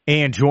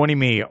And joining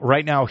me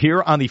right now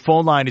here on the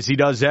phone line, as he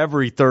does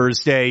every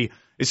Thursday,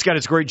 he's got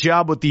his great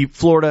job with the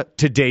Florida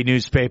Today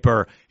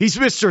newspaper. He's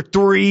Mr.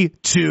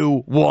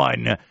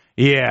 3-2-1.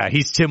 Yeah,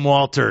 he's Tim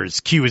Walters.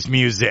 Cue his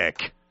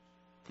music.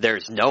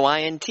 There's no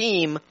I in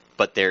team,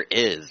 but there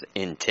is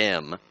in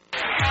Tim.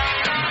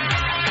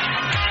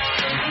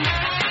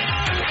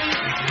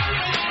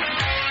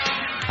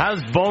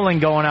 How's bowling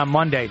going on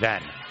Monday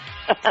then?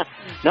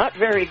 Not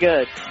very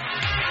good.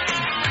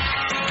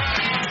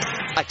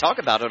 I talk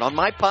about it on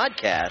my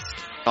podcast.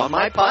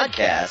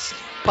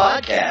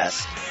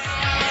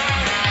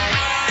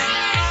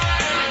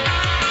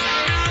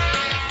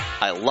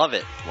 I love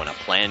it when a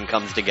plan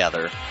comes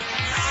together.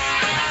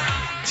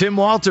 Tim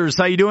Walters,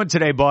 how you doing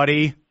today,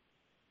 buddy?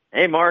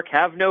 Hey, Mark,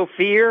 have no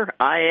fear.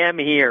 I am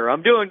here.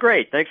 I'm doing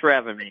great. Thanks for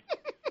having me.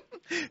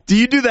 Do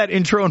you do that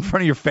intro in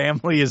front of your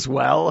family as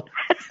well?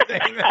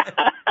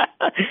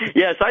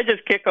 Yes, I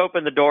just kick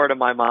open the door to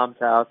my mom's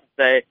house and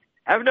say,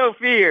 have no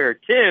fear.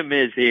 Tim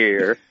is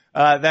here.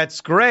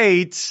 That's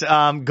great.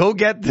 Go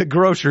get the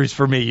groceries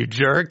for me, you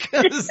jerk.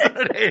 That's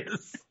what it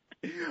is.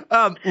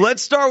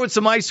 Let's start with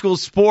some high school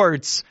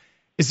sports.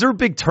 Is there a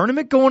big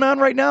tournament going on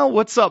right now?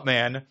 What's up,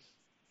 man?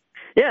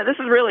 Yeah, this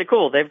is really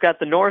cool. They've got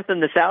the North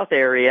and the South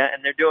area,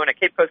 and they're doing a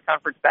Cape Coast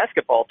Conference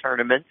basketball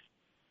tournament.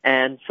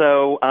 And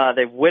so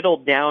they've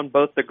whittled down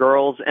both the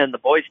girls and the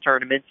boys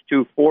tournaments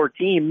to 4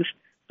 teams.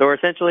 So we're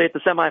essentially at the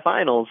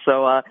semifinals.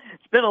 So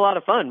it's been a lot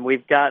of fun.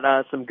 We've got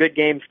some good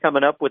games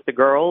coming up with the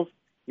girls.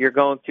 You're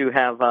going to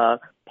have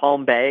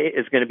Palm Bay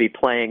is going to be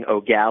playing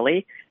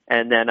O'Galley,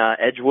 and then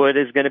Edgewood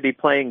is going to be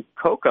playing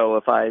Cocoa,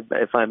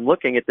 if I'm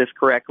looking at this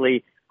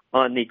correctly,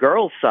 on the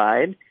girls'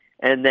 side.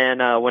 And then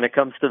when it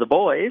comes to the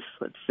boys,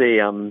 let's see,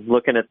 I'm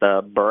looking at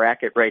the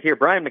bracket right here.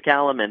 Brian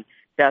McCallum and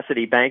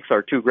Cassidy Banks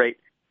are 2 great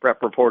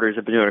prep reporters,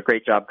 have been doing a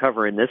great job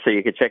covering this, so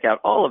you can check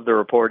out all of the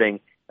reporting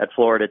at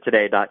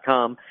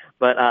FloridaToday.com.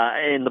 But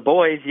in the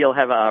boys, you'll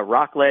have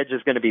Rockledge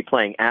is going to be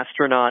playing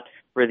Astronaut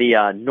for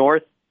the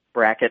North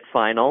bracket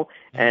final,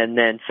 and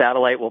then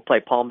Satellite will play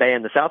Palm Bay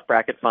in the South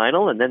bracket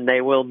final, and then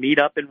they will meet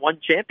up in one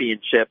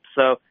championship.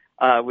 So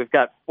we've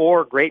got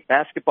 4 great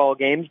basketball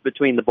games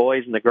between the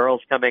boys and the girls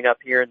coming up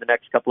here in the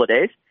next couple of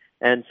days.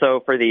 And so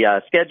for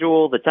the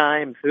schedule, the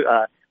times,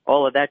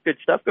 all of that good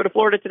stuff, go to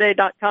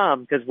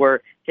FloridaToday.com, because we're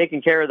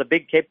taking care of the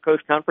big Cape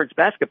Coast Conference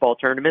basketball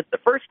tournament, the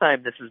first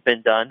time this has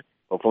been done,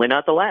 hopefully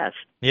not the last.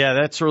 Yeah,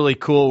 that's really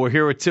cool. We're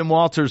here with Tim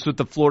Walters with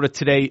the Florida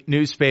Today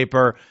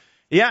newspaper.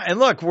 Yeah, and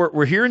look,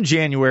 we're here in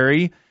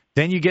January.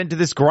 Then you get into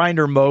this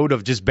grinder mode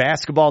of just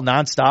basketball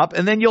nonstop,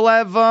 and then you'll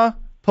have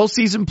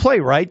postseason play,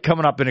 right,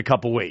 coming up in a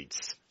couple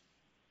weeks.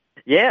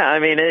 Yeah, I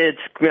mean, it's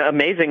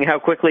amazing how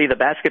quickly the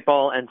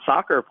basketball and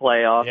soccer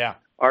playoffs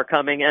are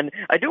coming. And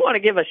I do want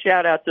to give a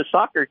shout-out to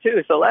soccer,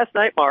 too. So last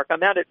night, Mark,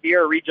 I'm out at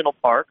Viera Regional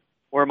Park,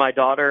 where my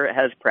daughter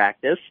has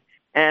practice,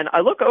 and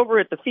I look over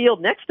at the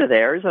field next to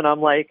theirs, and I'm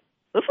like,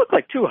 those look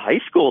like 2 high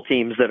school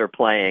teams that are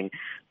playing.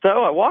 So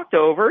I walked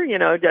over,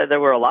 there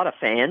were a lot of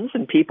fans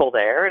and people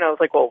there, and I was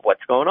like, well,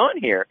 what's going on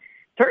here?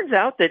 Turns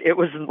out that it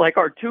was like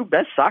our 2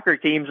 best soccer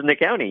teams in the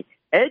county.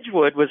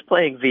 Edgewood was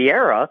playing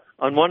Viera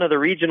on one of the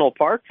regional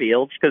park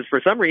fields because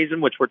for some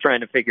reason, which we're trying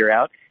to figure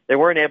out, they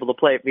weren't able to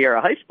play at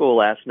Viera High School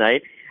last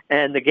night,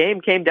 and the game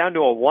came down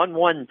to a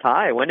 1-1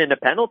 tie, went into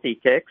penalty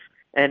kicks,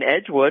 and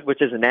Edgewood,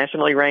 which is a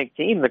nationally ranked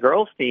team, the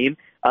girls' team,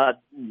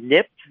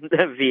 nipped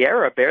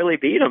Viera, barely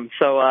beat them.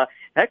 So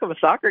heck of a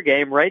soccer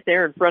game right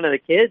there in front of the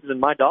kids. And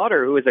my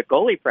daughter, who is at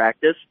goalie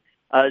practice,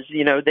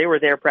 they were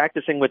there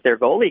practicing with their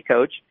goalie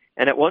coach.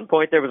 And at one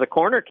point there was a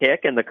corner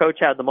kick, and the coach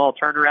had them all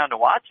turn around to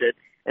watch it.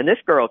 And this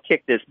girl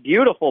kicked this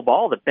beautiful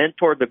ball that bent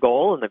toward the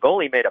goal, and the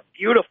goalie made a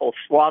beautiful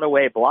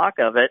swat-away block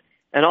of it.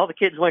 And all the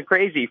kids went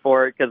crazy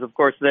for it because, of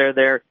course, they're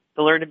there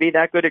to learn to be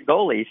that good at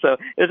goalie. So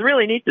it was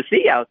really neat to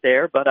see out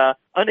there, but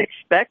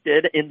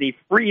unexpected in the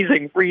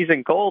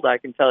freezing cold, I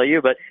can tell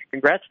you. But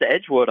congrats to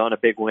Edgewood on a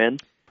big win.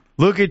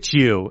 Look at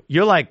you.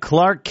 You're like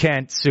Clark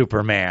Kent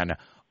Superman.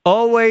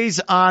 Always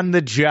on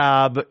the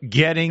job,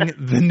 getting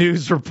the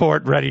news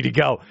report ready to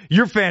go.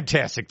 You're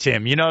fantastic,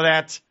 Tim. You know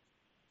that?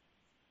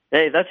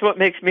 Hey, that's what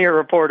makes me a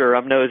reporter.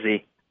 I'm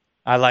nosy.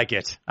 I like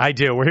it. I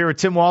do. We're here with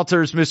Tim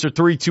Walters, Mr.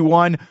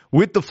 321,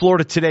 with the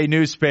Florida Today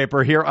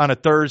newspaper here on a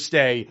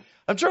Thursday.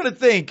 I'm trying to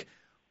think,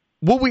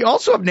 will we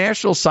also have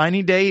National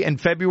Signing Day in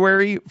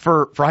February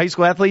for high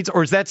school athletes,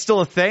 or is that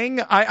still a thing?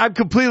 I'm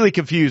completely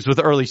confused with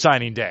early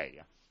signing day.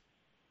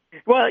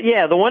 Well,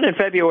 yeah, the one in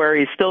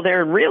February is still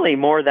there, and really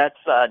more that's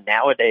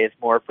nowadays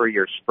more for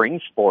your spring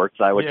sports,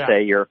 I would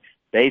say, your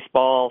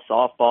baseball,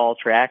 softball,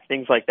 track,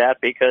 things like that,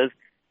 because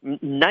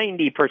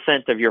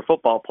 90% of your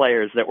football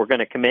players that were going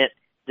to commit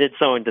did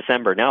so in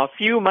December. Now, a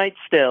few might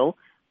still,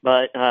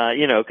 but,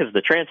 because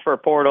the transfer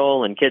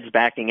portal and kids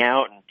backing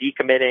out and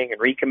decommitting and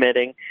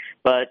recommitting.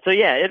 But, so,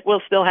 yeah, it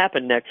will still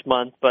happen next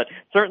month, but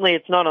certainly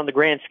it's not on the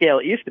grand scale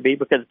it used to be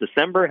because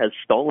December has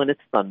stolen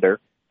its thunder.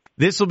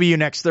 This will be you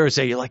next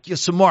Thursday. You're like,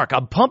 so Mark,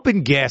 I'm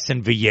pumping gas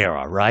in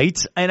Viera, right?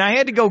 And I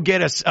had to go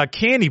get a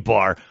candy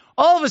bar.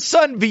 All of a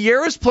sudden,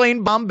 Viera's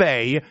playing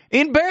Bombay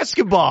in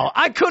basketball.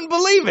 I couldn't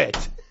believe it.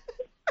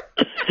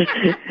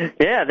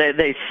 Yeah,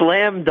 they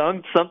slam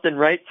dunked something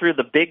right through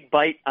the Big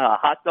Bite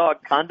hot dog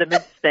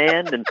condiment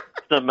stand, and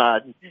some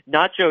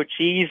nacho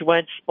cheese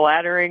went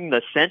splattering.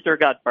 The center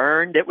got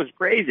burned. It was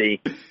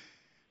crazy.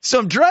 So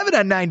I'm driving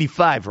on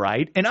 95,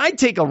 right? And I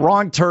take a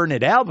wrong turn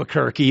at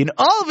Albuquerque, and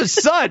all of a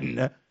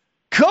sudden,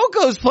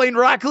 Coco's playing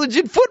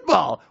Rockledge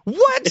football.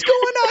 What's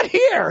going on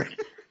here?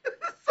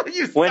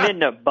 Went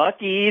into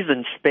Buc-ee's,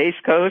 and Space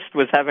Coast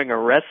was having a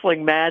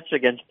wrestling match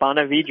against Ponte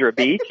Vedra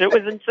Beach. It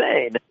was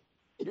insane.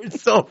 You're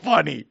so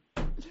funny.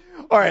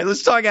 All right,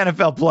 let's talk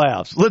NFL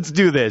playoffs. Let's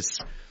do this.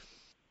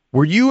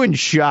 Were you in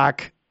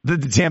shock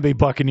that the Tampa Bay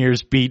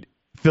Buccaneers beat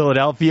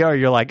Philadelphia, or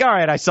you're like, all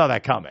right, I saw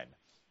that coming?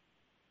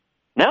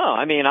 No,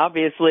 I mean,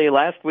 obviously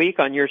last week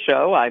on your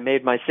show, I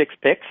made my 6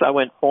 picks. I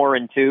went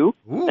 4-2,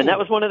 and that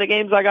was one of the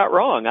games I got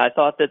wrong. I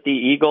thought that the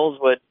Eagles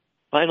would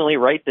finally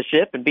right the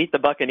ship and beat the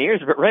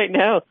Buccaneers, but right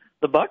now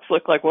the Bucs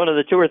look like one of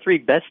the 2 or 3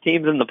 best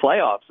teams in the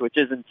playoffs, which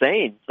is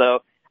insane.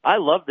 So I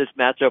love this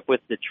matchup with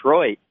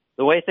Detroit.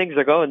 The way things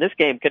are going, this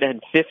game could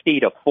end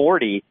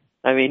 50-40.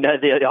 I mean,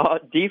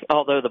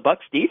 although the Bucs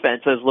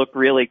defense has looked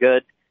really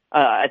good,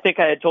 I think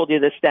I had told you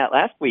this stat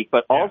last week,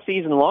 but all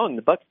season long,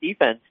 the Bucs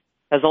defense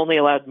has only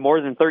allowed more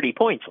than 30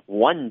 points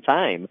one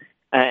time.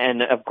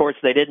 And, of course,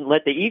 they didn't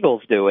let the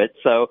Eagles do it.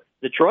 So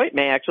Detroit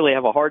may actually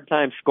have a hard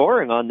time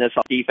scoring on this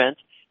defense.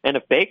 And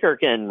if Baker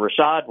can,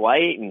 Rachaad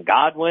White and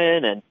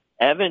Godwin and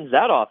Evans,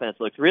 that offense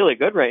looks really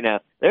good right now.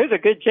 There's a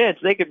good chance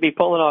they could be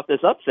pulling off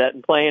this upset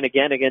and playing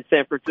again against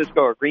San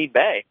Francisco or Green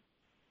Bay.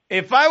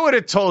 If I would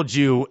have told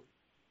you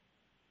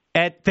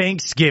at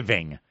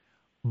Thanksgiving,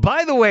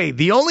 by the way,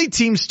 the only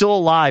team still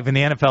alive in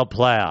the NFL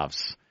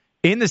playoffs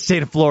in the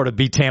state of Florida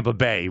beat Tampa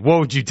Bay,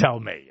 what would you tell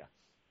me?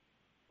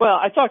 Well,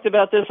 I talked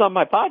about this on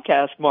my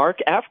podcast, Mark.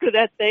 After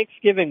that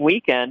Thanksgiving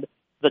weekend,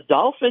 the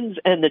Dolphins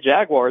and the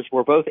Jaguars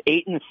were both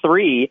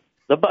 8-3.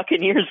 The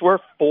Buccaneers were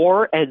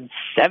 4-7.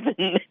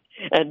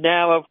 And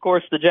now, of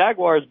course, the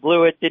Jaguars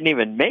blew it, didn't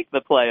even make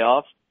the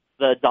playoffs.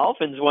 The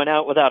Dolphins went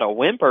out without a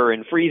whimper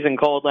in freezing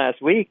cold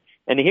last week.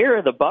 And here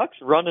are the Bucs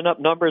running up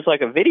numbers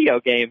like a video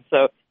game.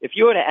 So if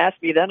you would have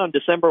asked me then on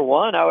December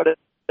 1, I would have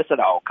said,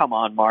 oh, come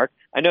on, Mark.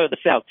 I know the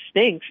South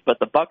stinks, but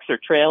the Bucs are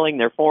trailing.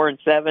 They're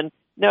 4-7.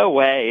 No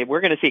way.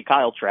 We're going to see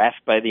Kyle Trask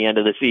by the end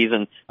of the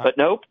season. But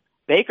nope.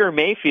 Baker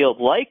Mayfield,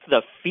 like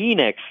the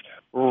Phoenix,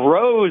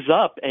 rose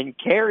up and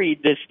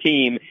carried this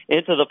team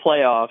into the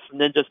playoffs,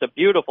 and then just a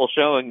beautiful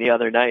showing the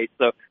other night.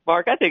 So,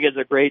 Mark, I think it's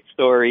a great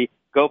story.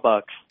 Go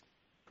Bucs.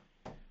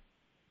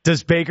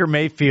 Does Baker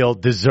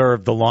Mayfield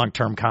deserve the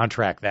long-term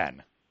contract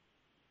then?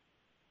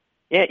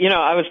 Yeah,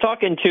 I was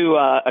talking to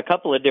a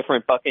couple of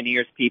different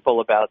Buccaneers people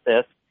about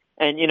this,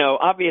 and,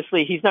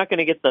 obviously he's not going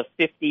to get the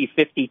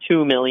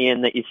 $50-52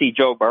 million that you see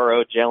Joe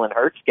Burrow, Jalen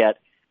Hurts get,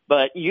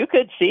 but you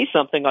could see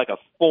something like a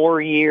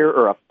 4-year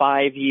or a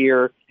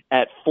 5-year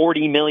at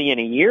 $40 million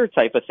a year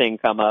type of thing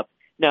come up.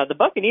 Now, the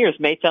Buccaneers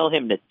may tell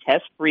him to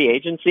test free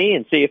agency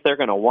and see if they're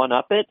going to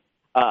one-up it.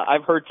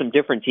 I've heard some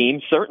different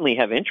teams certainly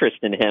have interest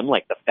in him,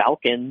 like the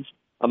Falcons,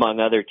 among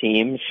other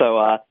teams. So,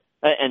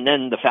 and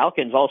then the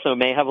Falcons also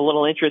may have a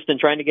little interest in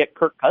trying to get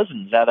Kirk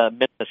Cousins out of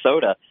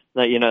Minnesota.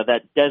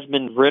 That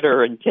Desmond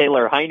Ridder and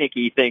Taylor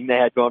Heineke thing they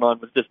had going on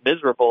was just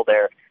miserable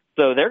there.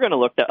 So they're going to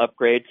look to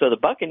upgrade. So the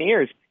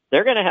Buccaneers,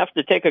 they're going to have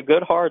to take a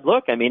good hard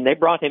look. I mean, they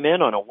brought him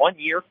in on a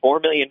 1-year,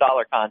 $4 million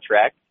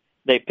contract.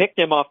 They picked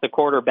him off the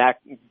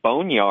quarterback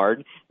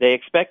boneyard. They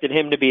expected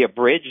him to be a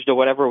bridge to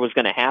whatever was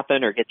going to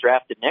happen or get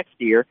drafted next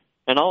year.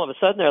 And all of a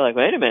sudden, they're like,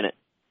 wait a minute.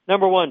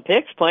 Number 1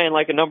 pick's playing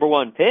like a number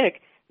 1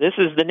 pick. This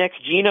is the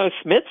next Geno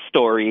Smith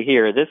story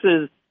here. This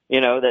is,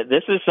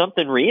 this is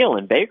something real.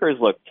 And Baker's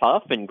looked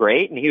tough and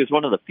great. And he was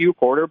one of the few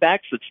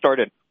quarterbacks that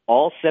started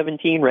all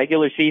 17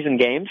 regular season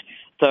games.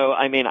 So,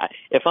 I mean,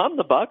 if I'm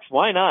the Bucs,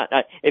 why not?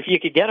 If you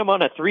could get him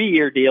on a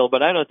 3-year deal,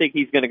 but I don't think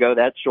he's going to go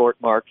that short,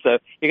 Mark. So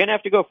you're going to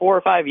have to go 4 or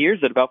 5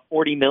 years at about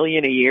 $40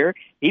 million a year.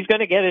 He's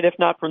going to get it. If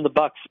not from the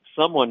Bucs,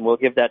 someone will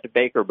give that to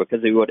Baker because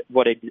of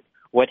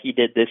what he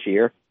did this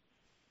year.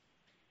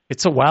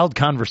 It's a wild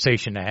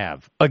conversation to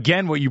have.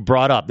 Again, what you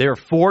brought up, they were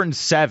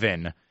 4-7,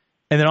 and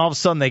then all of a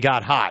sudden they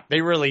got hot.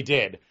 They really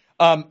did.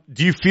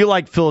 Do you feel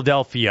like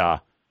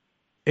Philadelphia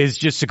is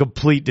just a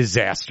complete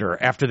disaster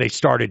after they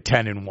started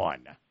 10-1?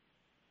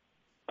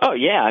 Oh,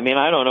 yeah. I mean,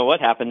 I don't know what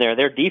happened there.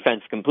 Their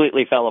defense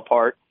completely fell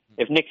apart.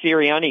 If Nick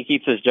Sirianni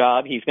keeps his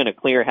job, he's going to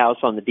clear house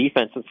on the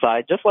defensive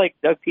side, just like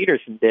Doug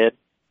Peterson did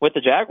with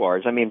the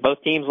Jaguars. I mean,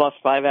 both teams lost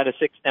 5 out of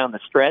 6 down the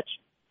stretch.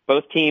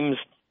 Both teams,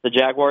 the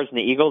Jaguars and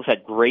the Eagles,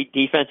 had great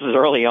defenses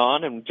early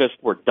on and just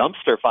were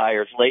dumpster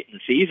fires late in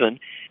the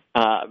season.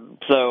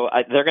 So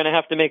they're going to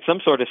have to make some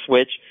sort of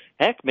switch.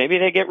 Heck, maybe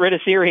they get rid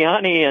of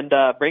Sirianni and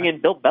bring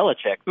in Bill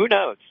Belichick. Who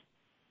knows?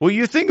 Well,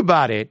 you think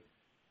about it.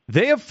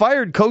 They have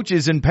fired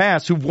coaches in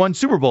past who've won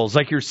Super Bowls,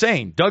 like you're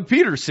saying. Doug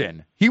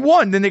Peterson, he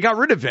won, then they got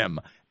rid of him.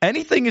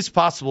 Anything is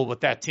possible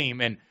with that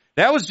team, and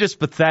that was just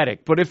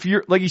pathetic. But if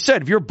you're, like you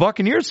said, if you're a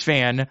Buccaneers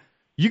fan,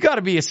 you got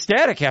to be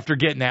ecstatic after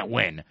getting that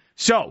win.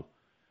 So,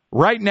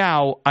 right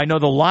now, I know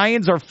the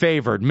Lions are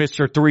favored,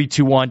 Mr.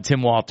 321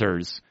 Tim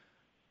Walters.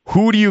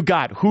 Who do you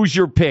got? Who's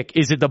your pick?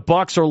 Is it the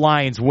Bucs or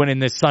Lions winning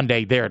this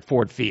Sunday there at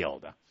Ford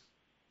Field?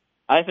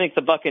 I think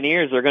the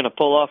Buccaneers are going to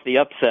pull off the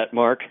upset,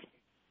 Mark.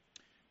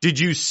 Did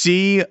you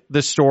see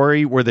the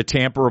story where the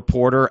Tampa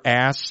reporter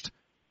asked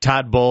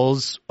Todd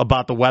Bowles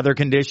about the weather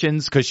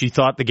conditions because she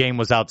thought the game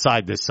was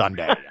outside this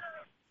Sunday?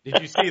 Did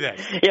you see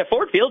this? Yeah,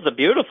 Ford Field's a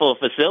beautiful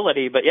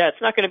facility, but yeah,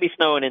 it's not going to be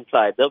snowing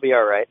inside. They'll be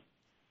all right.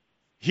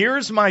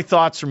 Here's my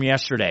thoughts from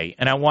yesterday,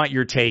 and I want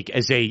your take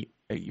as a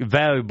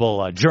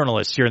valuable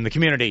journalist here in the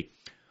community.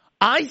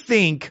 I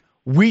think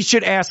we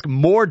should ask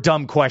more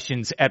dumb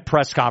questions at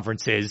press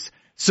conferences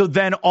so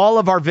then all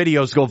of our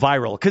videos go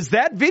viral. Because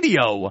that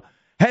video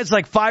has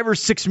like 5 or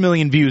 6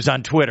 million views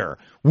on Twitter.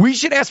 We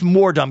should ask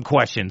more dumb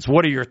questions.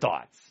 What are your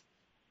thoughts?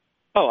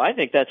 Oh, I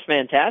think that's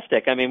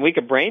fantastic. I mean, we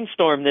could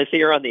brainstorm this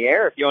here on the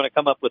air if you want to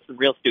come up with some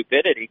real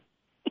stupidity.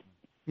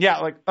 Yeah,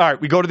 all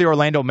right, we go to the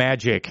Orlando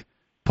Magic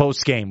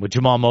post-game with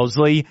Jamal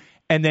Mosley,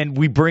 and then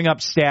we bring up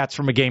stats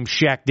from a game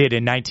Shaq did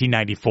in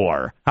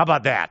 1994. How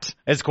about that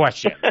as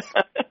questions?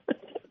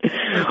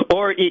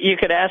 Or you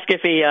could ask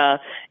if he,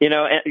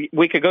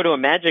 we could go to a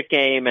Magic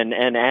game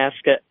and ask,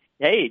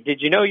 hey,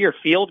 did you know your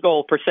field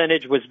goal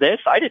percentage was this?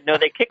 I didn't know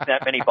they kicked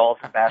that many balls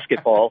in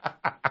basketball.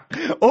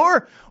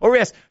 Or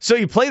yes, so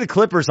you play the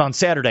Clippers on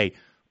Saturday.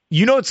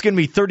 You know it's going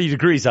to be 30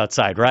 degrees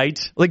outside, right?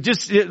 Like,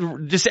 just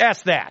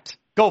ask that.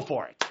 Go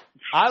for it.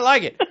 I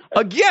like it.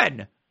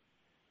 Again,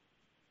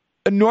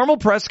 a normal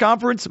press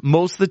conference,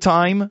 most of the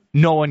time,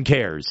 no one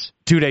cares.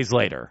 2 days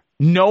later,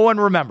 no one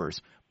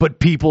remembers. But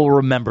people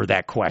remember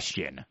that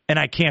question. And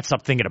I can't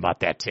stop thinking about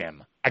that,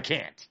 Tim. I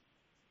can't.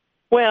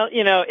 Well,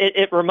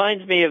 it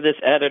reminds me of this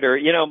editor.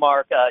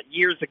 Mark,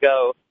 years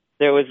ago,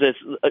 there was this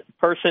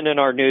person in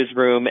our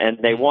newsroom, and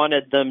they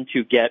wanted them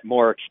to get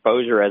more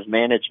exposure as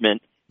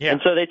management. Yeah.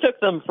 And so they took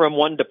them from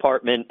one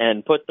department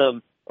and put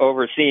them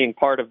overseeing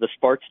part of the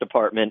sports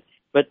department,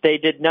 but they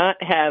did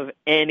not have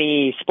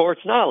any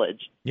sports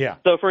knowledge. Yeah.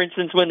 So, for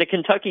instance, when the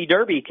Kentucky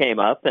Derby came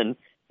up, and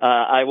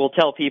I will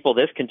tell people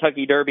this,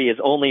 Kentucky Derby is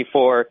only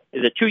for,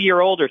 is it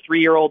 2-year-old or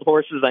 3-year-old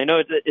horses? I know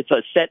it's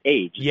a set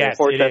age. Yes,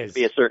 the horse it has is. to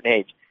be a certain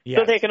age. Yes.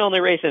 So they can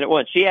only race in it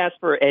once. She asked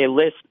for a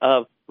list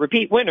of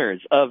repeat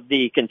winners of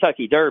the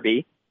Kentucky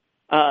Derby.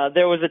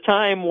 There was a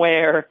time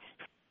where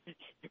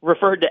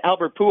referred to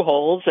Albert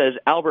Pujols as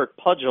Albert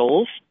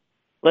Pudgels.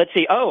 Let's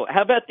see. Oh,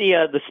 how about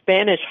the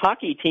Spanish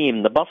hockey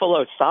team, the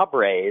Buffalo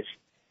Sabres?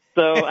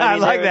 So I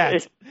like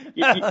that.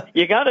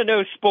 You got to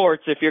know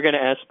sports if you're going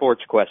to ask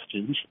sports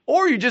questions.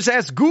 Or you just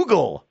ask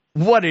Google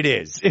what it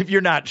is if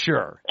you're not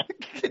sure.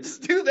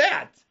 Just do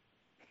that.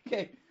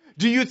 Okay.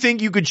 Do you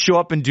think you could show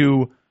up and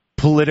do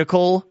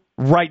political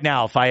right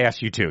now if I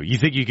asked you to? You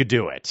think you could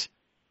do it?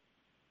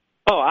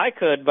 Oh, I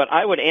could, but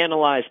I would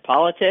analyze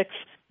politics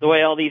the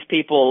way all these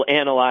people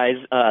analyze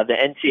the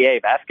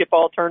NCAA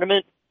basketball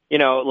tournament.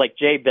 Like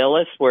Jay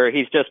Billis, where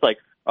he's just like,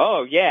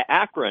 oh, yeah,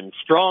 Akron,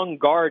 strong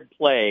guard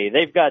play.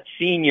 They've got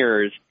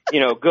seniors,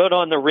 good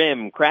on the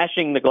rim,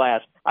 crashing the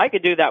glass. I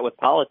could do that with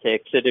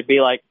politics. It'd be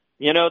like,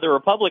 the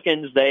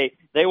Republicans, they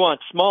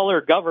want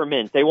smaller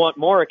government. They want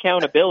more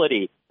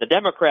accountability. The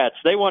Democrats,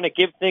 they want to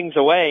give things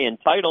away,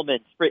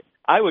 entitlements.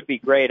 I would be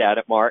great at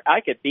it, Mark.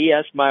 I could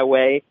BS my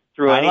way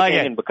through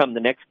anything and become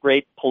the next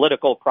great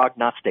political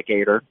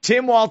prognosticator.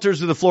 Tim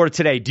Walters of the Florida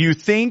Today, do you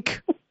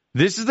think,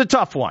 this is the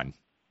tough one,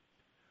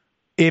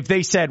 if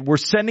they said, we're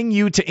sending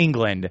you to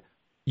England,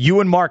 you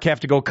and Mark have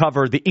to go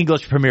cover the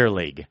English Premier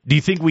League, do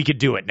you think we could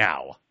do it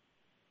now?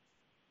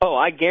 Oh,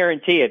 I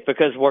guarantee it,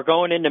 because we're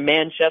going into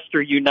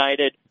Manchester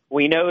United.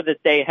 We know that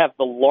they have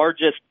the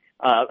largest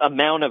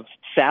amount of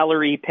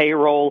salary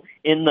payroll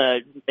in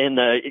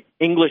the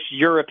English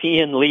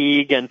European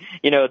League, and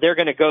they're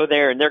going to go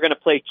there and they're going to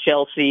play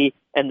Chelsea,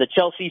 and the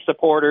Chelsea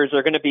supporters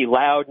are going to be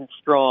loud and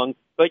strong.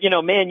 But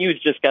Man U's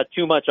just got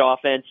too much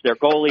offense. Their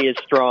goalie is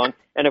strong,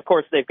 and of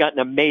course they've got an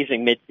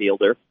amazing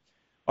midfielder.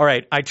 All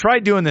right, I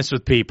tried doing this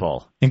with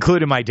people,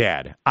 including my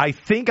dad. I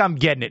think I'm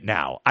getting it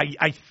now.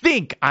 I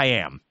think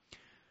I am.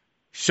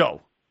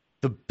 So,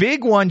 the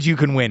big ones you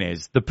can win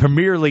is the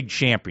Premier League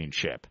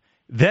Championship.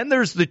 Then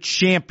there's the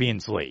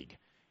Champions League.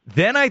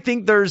 Then I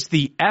think there's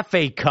the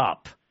FA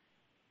Cup.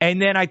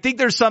 And then I think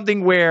there's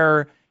something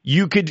where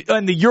you could,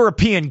 and the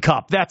European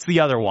Cup, that's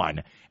the other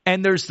one.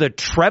 And there's the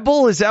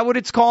treble, is that what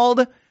it's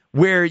called?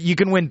 Where you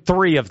can win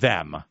 3 of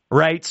them,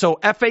 right? So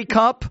FA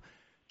Cup,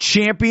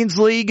 Champions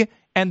League,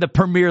 and the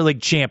Premier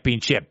League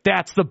Championship.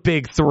 That's the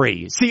big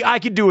 3. See, I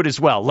can do it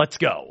as well. Let's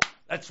go.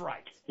 That's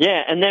right. Yeah,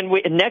 and then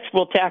next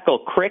we'll tackle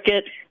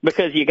cricket,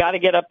 because you got to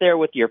get up there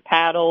with your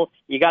paddle.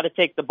 You got to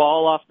take the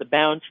ball off the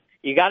bounce.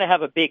 You got to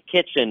have a big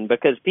kitchen,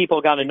 because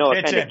people got to know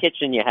what kind of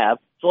kitchen you have.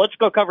 So let's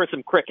go cover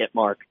some cricket,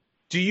 Mark.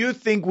 Do you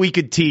think we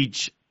could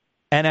teach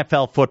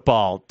NFL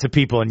football to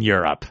people in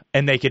Europe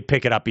and they could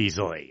pick it up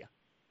easily?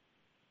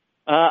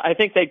 I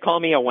think they'd call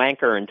me a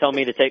wanker and tell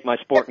me to take my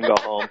sport and go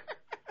home.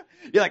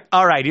 You're like,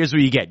 all right, here's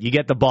what you get. You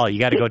get the ball. You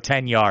got to go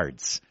 10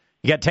 yards.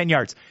 You got 10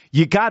 yards.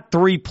 You got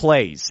 3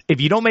 plays. If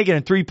you don't make it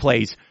in 3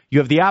 plays, you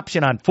have the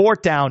option on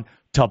 4th down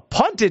to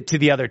punt it to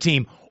the other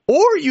team,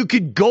 or you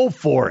could go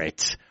for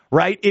it,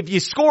 right? If you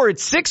score at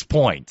 6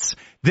 points,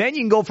 then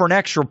you can go for an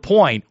extra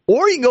point,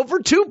 or you can go for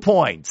 2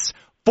 points.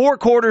 4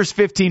 quarters,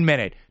 15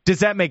 minutes. Does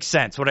that make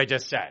sense, what I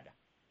just said?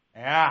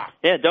 Yeah.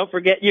 Yeah, don't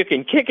forget you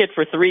can kick it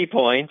for 3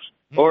 points,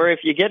 or if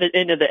you get it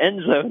into the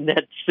end zone,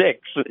 that's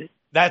 6.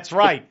 That's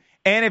right.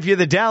 And if you're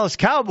the Dallas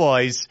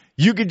Cowboys,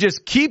 you can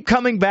just keep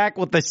coming back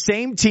with the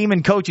same team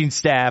and coaching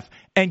staff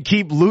and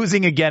keep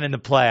losing again in the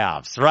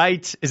playoffs,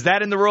 right? Is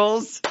that in the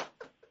rules?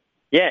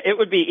 Yeah, it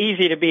would be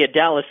easy to be a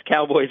Dallas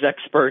Cowboys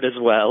expert as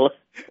well.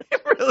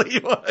 It really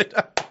would.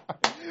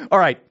 All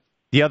right,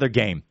 the other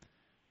game.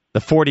 The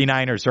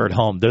 49ers are at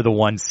home. They're the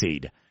 1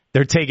 seed.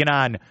 They're taking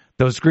on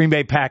those Green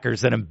Bay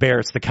Packers that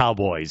embarrassed the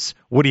Cowboys.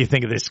 What do you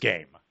think of this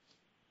game?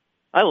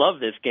 I love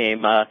this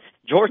game.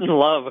 Jordan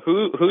Love,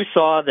 who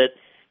saw that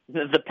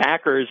the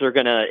Packers are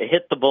going to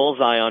hit the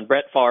bullseye on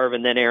Brett Favre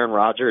and then Aaron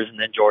Rodgers and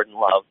then Jordan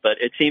Love, but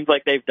it seems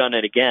like they've done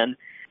it again.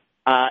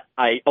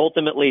 I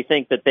ultimately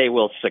think that they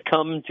will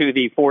succumb to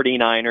the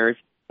 49ers.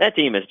 That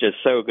team is just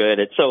so good.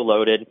 It's so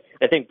loaded.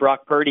 I think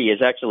Brock Purdy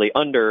is actually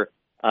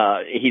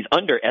he's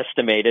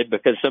underestimated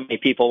because so many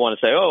people want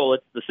to say, oh,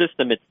 it's the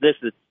system, it's this,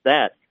 it's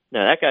that.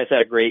 No, that guy's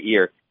had a great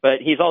year.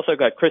 But he's also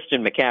got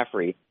Christian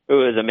McCaffrey,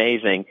 who is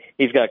amazing.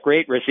 He's got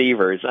great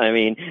receivers. I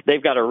mean,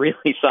 they've got a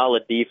really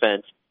solid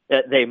defense.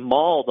 They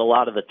mauled a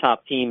lot of the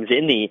top teams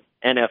in the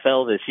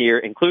NFL this year,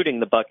 including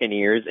the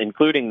Buccaneers,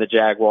 including the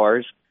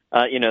Jaguars.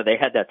 They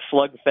had that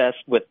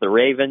slugfest with the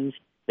Ravens.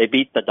 They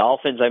beat the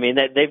Dolphins. I mean,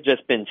 they've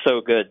just been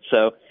so good.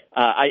 So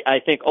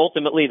I think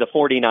ultimately the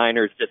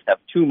 49ers just have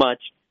too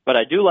much. But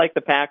I do like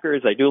the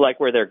Packers. I do like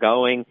where they're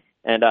going.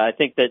 And I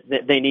think that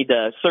they need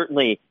to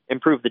certainly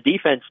improve the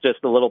defense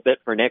just a little bit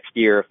for next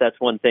year, if that's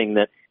one thing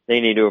that they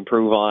need to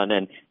improve on,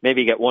 and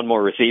maybe get one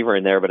more receiver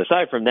in there. But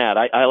aside from that,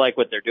 I like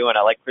what they're doing.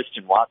 I like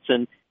Christian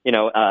Watson,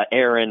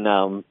 Aaron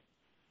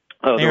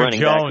running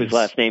Jones. back whose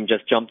last name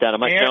just jumped out of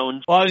my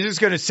Jones. Well, I was just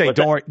going to say,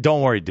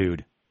 don't worry,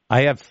 dude.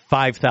 I have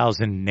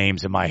 5,000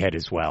 names in my head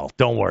as well.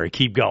 Don't worry.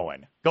 Keep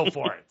going. Go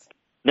for it.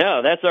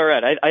 No, that's all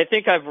right. I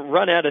think I've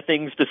run out of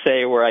things to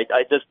say where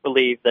I just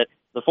believe that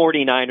the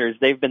 49ers,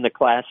 they've been the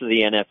class of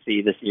the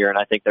NFC this year, and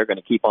I think they're going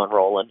to keep on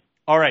rolling.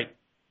 All right.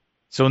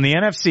 So in the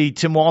NFC,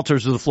 Tim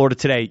Walters with the Florida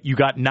Today, you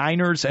got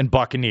Niners and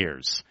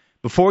Buccaneers.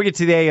 Before we get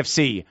to the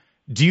AFC,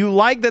 do you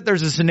like that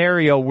there's a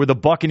scenario where the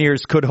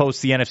Buccaneers could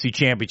host the NFC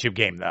Championship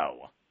game,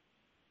 though?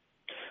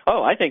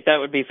 Oh, I think that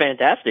would be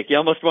fantastic. You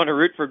almost want to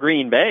root for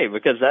Green Bay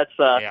because that's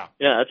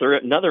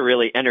another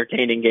really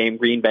entertaining game,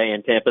 Green Bay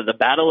and Tampa, the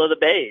Battle of the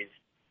Bays.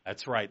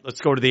 That's right.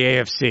 Let's go to the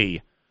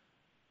AFC.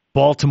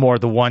 Baltimore,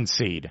 the 1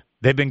 seed.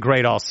 They've been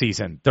great all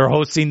season. They're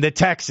hosting the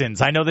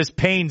Texans. I know this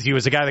pains you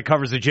as a guy that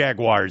covers the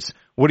Jaguars.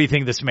 What do you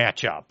think of this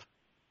matchup?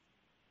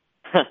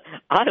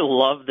 I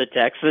love the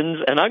Texans,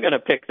 and I'm going to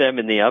pick them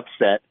in the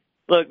upset.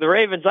 Look, the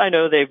Ravens, I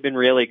know they've been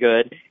really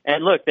good.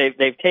 And look,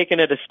 they've taken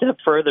it a step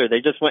further.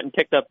 They just went and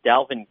picked up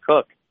Dalvin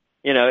Cook.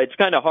 It's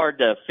kind of hard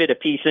to fit a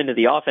piece into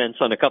the offense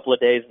on a couple of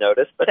days'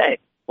 notice, but hey,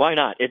 why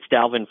not? It's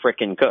Dalvin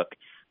frickin' Cook.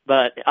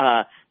 But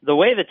the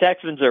way the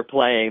Texans are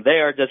playing, they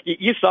are just,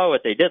 you saw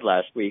what they did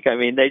last week. I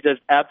mean, they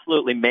just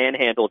absolutely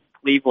manhandled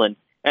Cleveland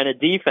and a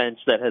defense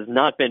that has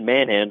not been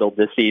manhandled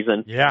this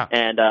season. Yeah.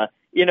 And,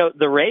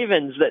 the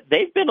Ravens,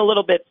 they've been a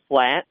little bit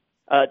flat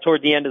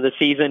toward the end of the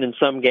season in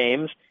some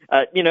games.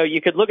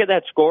 You could look at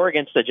that score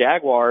against the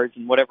Jaguars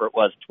and whatever it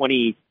was,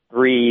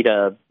 23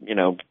 to,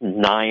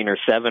 9 or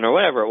 7 or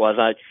whatever it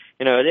was.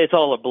 It's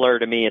all a blur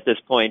to me at this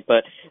point.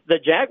 But the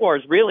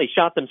Jaguars really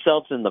shot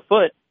themselves in the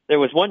foot. There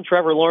was one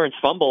Trevor Lawrence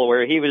fumble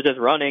where he was just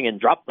running and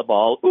dropped the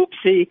ball.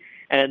 Oopsie.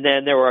 And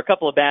then there were a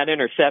couple of bad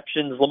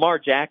interceptions. Lamar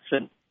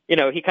Jackson,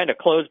 he kind of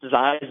closed his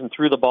eyes and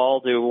threw the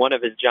ball to one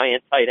of his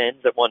giant tight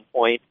ends at one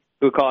point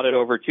who caught it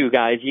over 2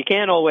 guys. You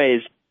can't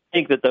always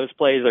think that those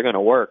plays are going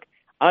to work.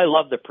 I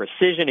love the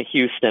precision of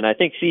Houston. I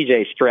think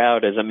C.J.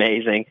 Stroud is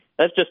amazing.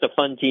 That's just a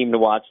fun team to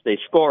watch. They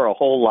score a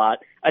whole lot.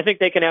 I think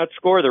they can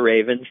outscore the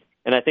Ravens,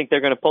 and I think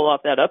they're going to pull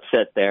off that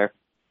upset there.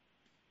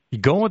 You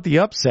go with the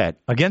upset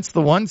against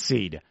the 1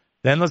 seed.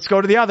 Then let's go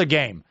to the other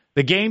game.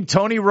 The game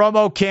Tony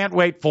Romo can't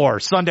wait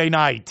for, Sunday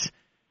night.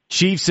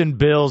 Chiefs and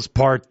Bills,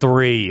 Part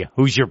 3.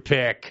 Who's your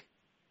pick?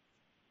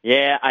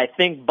 Yeah, I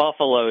think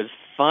Buffalo's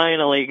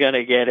finally going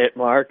to get it,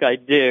 Mark. I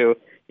do.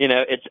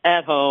 It's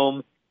at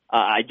home.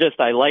 I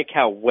like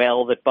how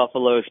well that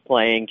Buffalo's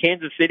playing.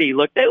 Kansas City,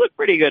 they look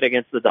pretty good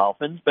against the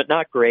Dolphins, but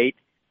not great.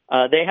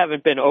 They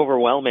haven't been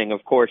overwhelming,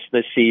 of course,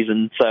 this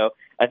season. So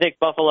I think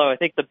Buffalo, I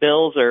think the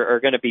Bills are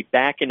going to be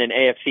back in an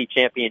AFC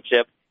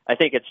championship. I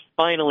think it's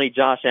finally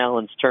Josh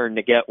Allen's turn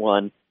to get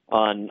one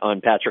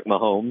on Patrick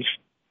Mahomes.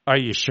 Are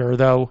you sure,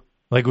 though?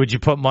 Would you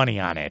put money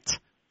on it?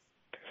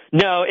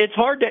 No, it's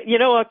hard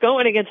to,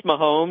 going against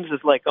Mahomes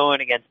is like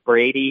going against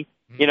Brady.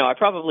 I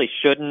probably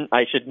shouldn't.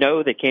 I should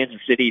know that Kansas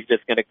City's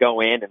just going to go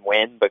in and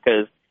win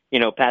because,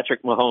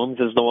 Patrick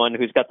Mahomes is the one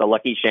who's got the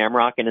lucky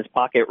shamrock in his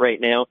pocket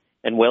right now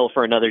and will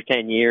for another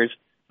 10 years.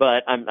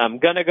 But I'm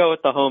going to go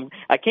with the home.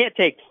 I can't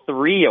take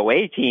 3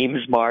 away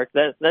teams, Mark.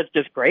 That's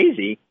just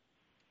crazy.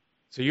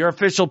 So your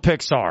official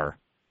picks are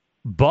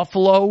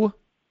Buffalo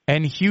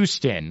and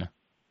Houston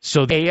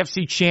So the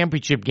AFC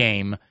Championship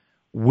game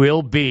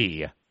will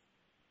be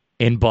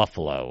in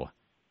Buffalo.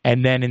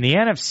 And then in the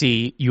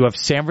NFC, you have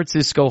San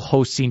Francisco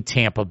hosting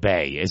Tampa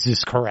Bay. Is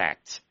this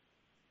correct?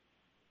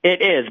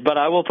 It is, but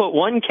I will put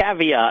one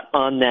caveat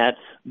on that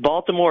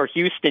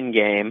Baltimore-Houston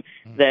game,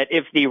 that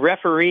if the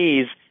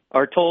referees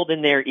are told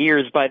in their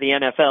ears by the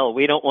NFL,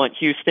 we don't want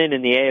Houston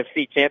in the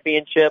AFC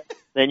Championship,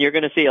 then you're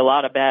going to see a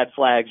lot of bad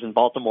flags, and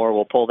Baltimore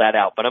will pull that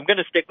out. But I'm going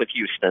to stick with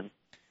Houston.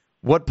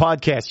 What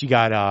podcast you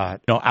got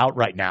out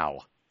right now?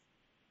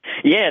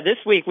 Yeah, this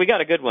week we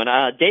got a good one.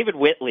 David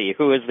Whitley,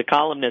 who is the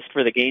columnist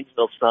for the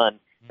Gainesville Sun,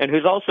 and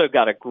who's also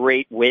got a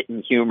great wit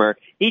and humor.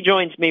 He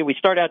joins me. We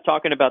start out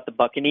talking about the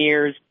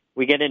Buccaneers.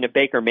 We get into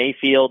Baker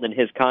Mayfield and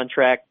his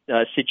contract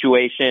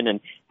situation and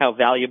how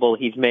valuable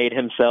he's made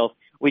himself.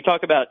 We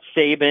talk about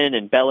Saban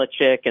and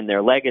Belichick and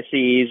their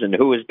legacies and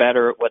who is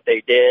better at what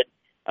they did.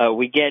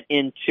 We get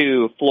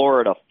into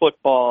Florida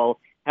football,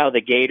 how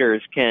the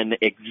Gators can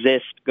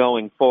exist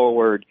going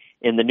forward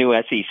in the new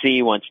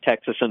SEC once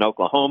Texas and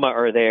Oklahoma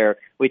are there.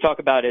 We talk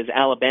about, is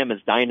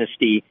Alabama's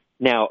dynasty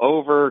now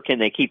over? Can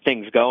they keep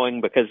things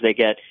going because they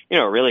get,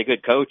 a really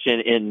good coach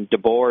in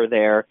DeBoer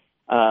there?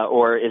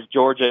 Or is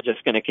Georgia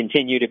just going to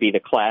continue to be the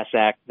class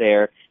act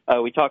there?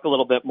 We talk a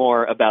little bit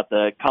more about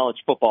the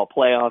college football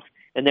playoff,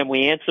 and then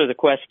we answer the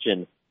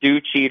question, do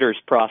cheaters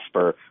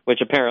prosper? Which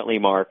apparently,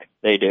 Mark,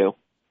 they do.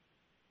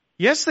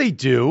 Yes, they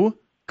do,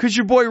 because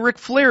your boy Ric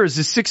Flair is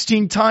a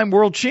 16-time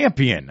world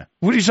champion.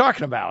 What are you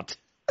talking about?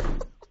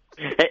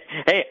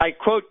 Hey, I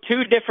quote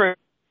two different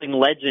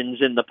legends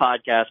in the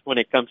podcast when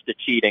it comes to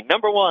cheating.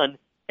 Number one,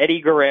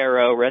 Eddie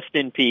Guerrero, rest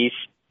in peace.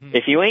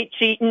 If you ain't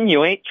cheating,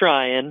 you ain't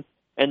trying.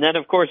 And then,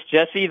 of course,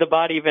 Jesse the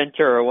Body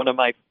Ventura, one of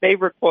my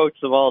favorite quotes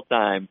of all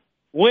time.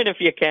 Win if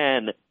you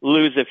can,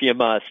 lose if you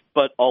must,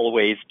 but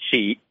always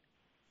cheat.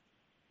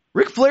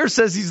 Ric Flair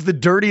says he's the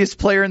dirtiest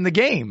player in the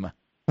game.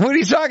 What are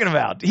you talking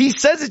about? He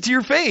says it to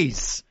your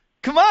face.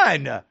 Come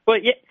on.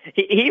 But yeah,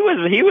 he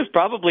was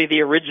probably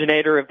the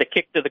originator of the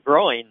kick to the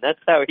groin. That's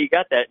how he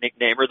got that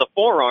nickname, or the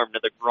forearm to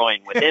the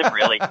groin with him,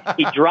 really.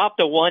 He dropped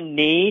a one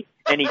knee,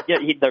 and he'd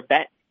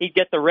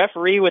get the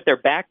referee with their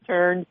back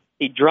turned.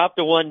 He'd drop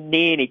to one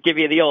knee, and he'd give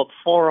you the old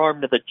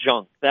forearm to the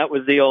junk. That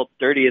was the old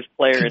dirtiest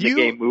player in the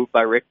game move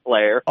by Ric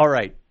Flair. All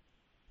right.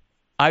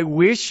 I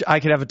wish I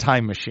could have a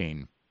time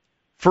machine.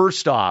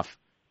 First off,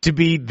 to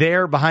be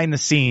there behind the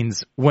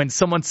scenes when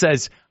someone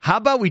says, how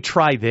about we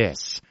try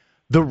this?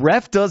 The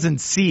ref doesn't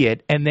see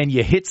it, and then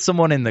you hit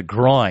someone in the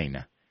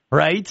groin,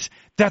 right?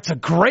 That's a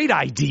great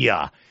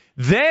idea.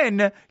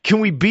 Then can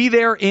we be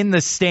there in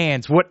the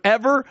stands?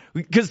 Whatever,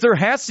 because there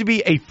has to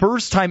be a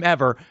first time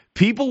ever.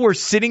 People were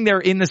sitting there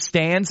in the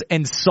stands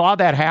and saw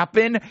that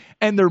happen,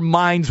 and their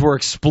minds were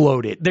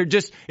exploded.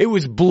 It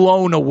was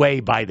blown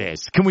away by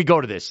this. Can we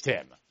go to this,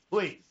 Tim?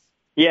 Please.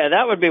 Yeah,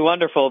 that would be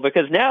wonderful,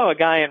 because now a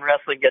guy in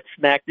wrestling gets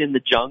smacked in the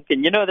junk,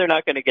 and they're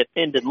not going to get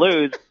pinned and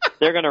lose.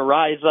 They're going to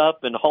rise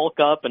up and hulk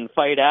up and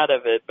fight out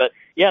of it. But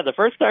yeah, the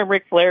first time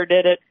Ric Flair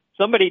did it,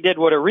 somebody did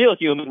what a real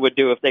human would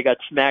do if they got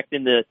smacked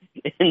in the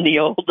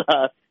old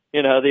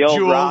the old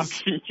Jules.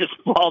 rocks, and just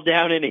fall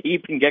down in a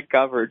heap and get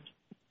covered.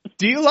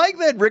 Do you like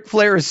that Ric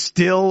Flair is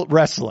still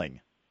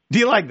wrestling? Do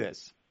you like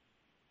this?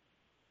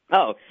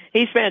 Oh,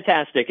 he's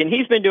fantastic, and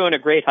he's been doing a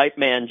great hype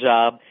man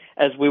job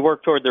as we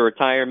work toward the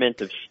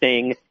retirement of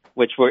Sting,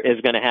 which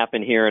is going to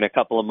happen here in a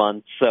couple of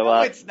months. So,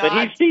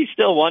 but he's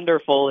still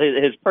wonderful.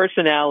 His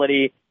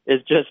personality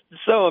is just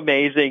so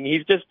amazing.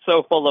 He's just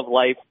so full of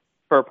life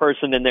for a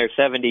person in their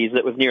 70s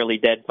that was nearly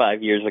dead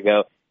 5 years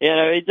ago.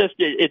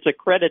 It's a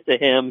credit to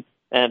him,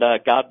 and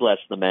God bless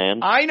the man.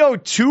 I know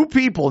two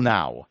people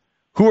now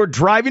who are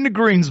driving to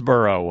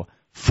Greensboro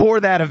for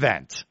that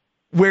event,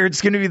 where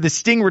it's going to be the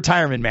Sting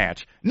retirement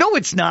match. No,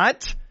 it's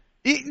not.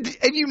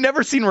 Have you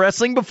never seen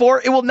wrestling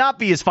before? It will not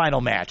be his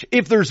final match.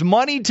 If there's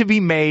money to be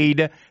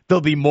made,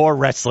 there'll be more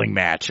wrestling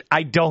match.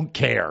 I don't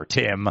care,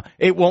 Tim.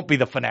 It won't be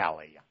the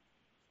finale.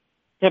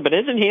 Yeah, but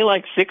isn't he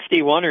like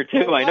 61 or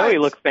 2? I know he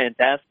looks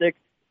fantastic,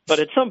 but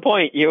at some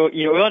point you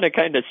want to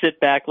kind of sit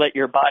back, let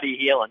your body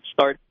heal, and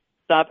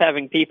stop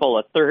having people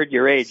a third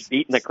your age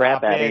beating the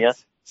crap out of you.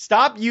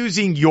 Stop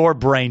using your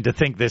brain to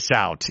think this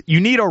out. You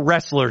need a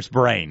wrestler's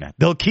brain.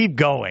 They'll keep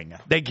going.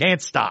 They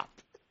can't stop.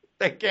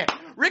 They can't.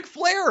 Ric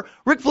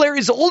Flair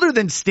is older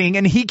than Sting,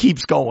 and he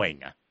keeps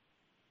going.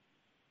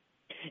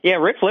 Yeah,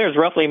 Ric Flair is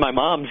roughly my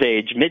mom's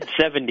age,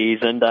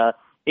 mid-70s, and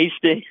he's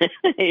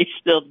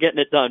still getting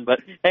it done. But,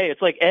 hey,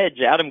 it's like Edge.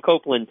 Adam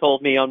Copeland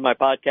told me on my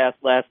podcast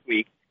last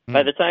week,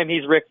 by the time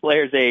he's Ric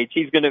Flair's age,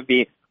 he's going to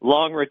be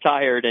long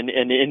retired and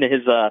in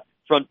his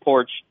front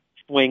porch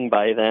swing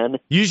by then.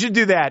 You should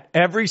do that.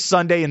 Every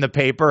Sunday in the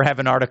paper, have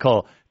an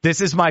article.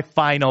 This is my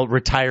final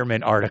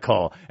retirement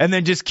article. And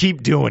then just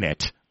keep doing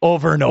it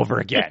over and over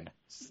again.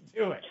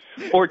 Do it.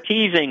 Or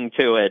teasing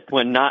to it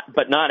but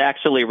not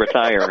actually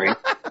retiring.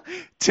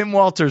 Tim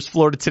Walters,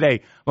 Florida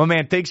Today. Well,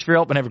 man, thanks for your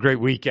help and have a great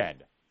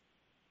weekend.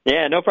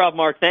 Yeah, no problem,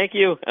 Mark. Thank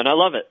you. And I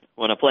love it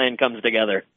when a plan comes together.